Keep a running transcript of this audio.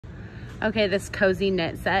Okay, this cozy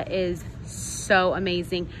knit set is so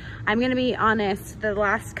amazing. I'm gonna be honest, the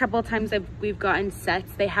last couple of times we've gotten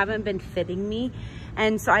sets, they haven't been fitting me.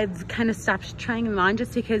 And so I've kind of stopped trying them on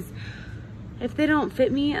just because if they don't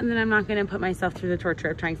fit me, and then I'm not gonna put myself through the torture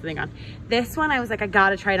of trying something on. This one, I was like, I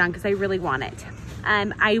gotta try it on because I really want it.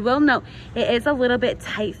 I will note, it is a little bit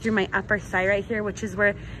tight through my upper thigh right here, which is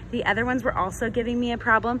where the other ones were also giving me a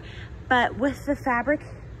problem. But with the fabric,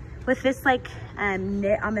 with this like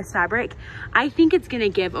knit on this fabric, I think it's gonna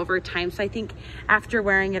give over time. So I think after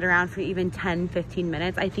wearing it around for even 10, 15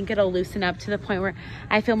 minutes, I think it'll loosen up to the point where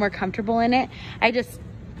I feel more comfortable in it.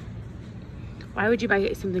 Why would you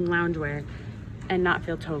buy something loungewear and not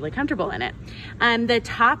feel totally comfortable in it? The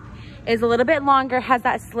top is a little bit longer, has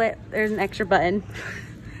that slit, there's an extra button,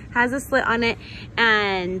 has a slit on it,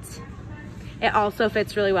 and it also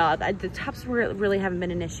fits really well. The tops really haven't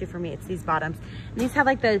been an issue for me. It's these bottoms. And these have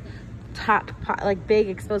like the top, like big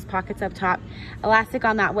exposed pockets up top, elastic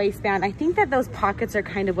on that waistband. I think that those pockets are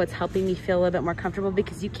kind of what's helping me feel a little bit more comfortable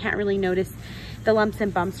because you can't really notice the lumps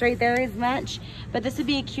and bumps right there as much. But this would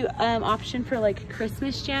be a cute option for like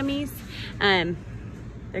Christmas jammies.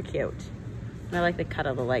 They're cute. And I like the cut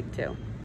of the leg too.